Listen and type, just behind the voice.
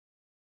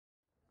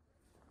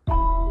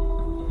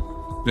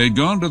They'd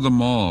gone to the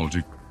mall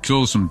to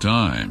kill some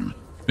time,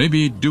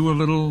 maybe do a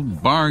little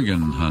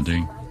bargain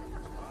hunting,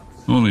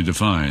 only to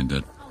find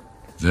that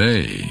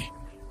they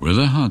were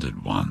the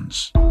hunted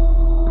ones.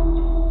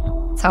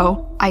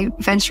 So I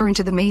venture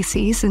into the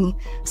Macy's and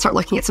start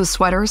looking at some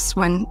sweaters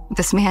when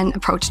this man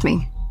approached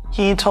me.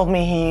 He told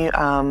me he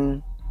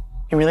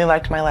really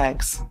liked my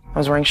legs. I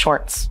was wearing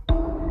shorts.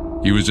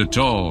 He was a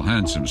tall,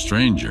 handsome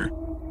stranger.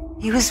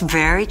 He was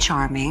very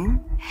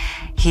charming.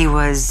 He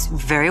was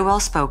very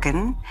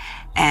well-spoken,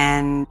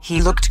 and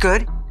he looked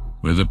good.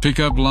 With a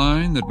pickup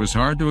line that was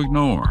hard to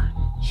ignore.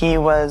 He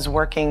was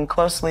working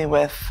closely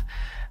with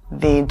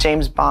the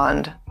James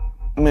Bond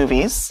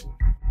movies,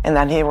 and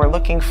that they were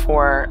looking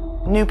for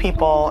new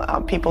people,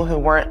 people who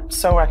weren't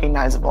so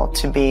recognizable,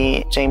 to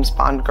be James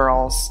Bond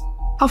girls.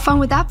 How fun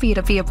would that be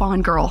to be a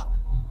Bond girl?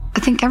 I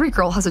think every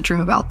girl has a dream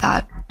about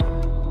that.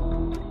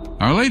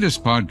 Our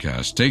latest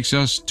podcast takes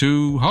us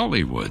to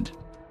Hollywood,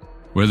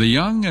 where the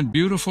young and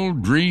beautiful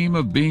dream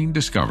of being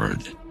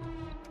discovered,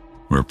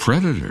 where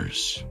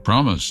predators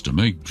promise to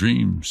make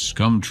dreams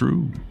come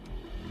true.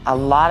 A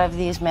lot of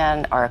these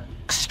men are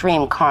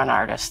extreme con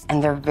artists,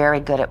 and they're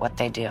very good at what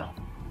they do.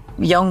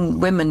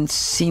 Young women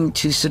seem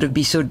to sort of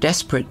be so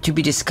desperate to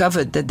be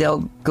discovered that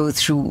they'll go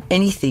through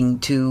anything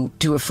to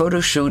do a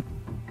photo shoot.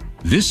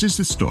 This is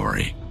the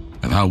story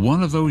of how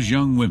one of those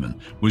young women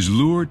was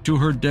lured to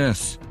her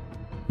death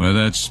by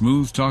that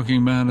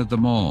smooth-talking man at the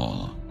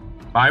mall.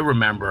 I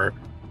remember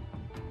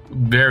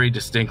very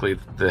distinctly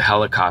the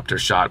helicopter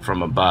shot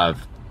from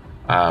above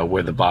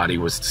where the body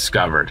was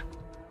discovered.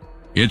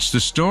 It's the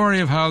story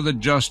of how the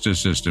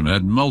justice system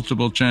had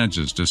multiple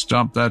chances to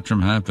stop that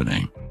from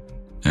happening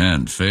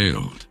and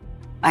failed.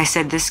 I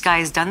said, this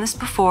guy's done this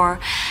before,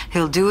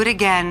 he'll do it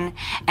again,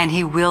 and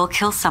he will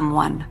kill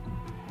someone.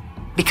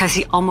 Because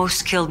he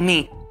almost killed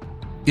me.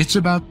 It's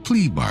about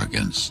plea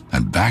bargains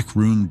and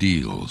backroom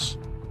deals.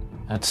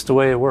 That's the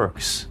way it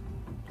works.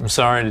 I'm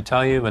sorry to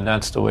tell you, but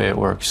that's the way it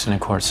works in a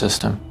court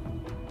system.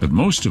 But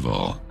most of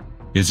all,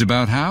 it's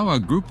about how a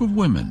group of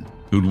women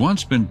who'd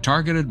once been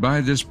targeted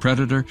by this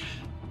predator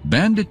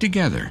banded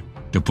together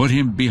to put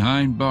him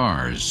behind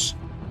bars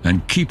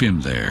and keep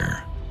him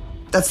there.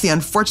 That's the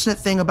unfortunate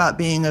thing about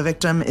being a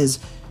victim, is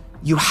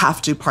you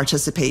have to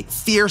participate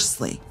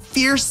fiercely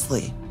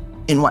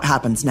in what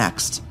happens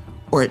next,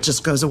 or it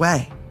just goes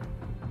away.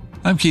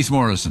 I'm Keith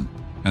Morrison,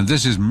 and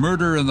this is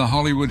Murder in the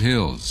Hollywood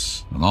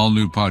Hills, an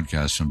all-new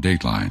podcast from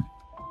Dateline.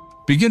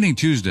 Beginning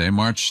Tuesday,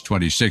 March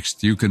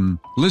 26th, you can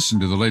listen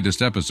to the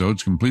latest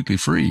episodes completely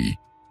free.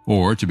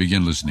 Or, to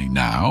begin listening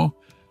now,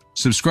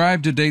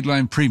 subscribe to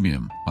Dateline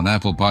Premium on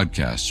Apple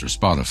Podcasts or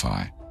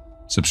Spotify.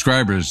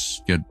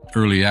 Subscribers get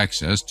early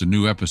access to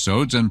new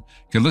episodes and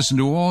can listen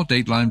to all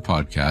Dateline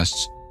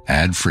podcasts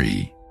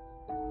ad-free.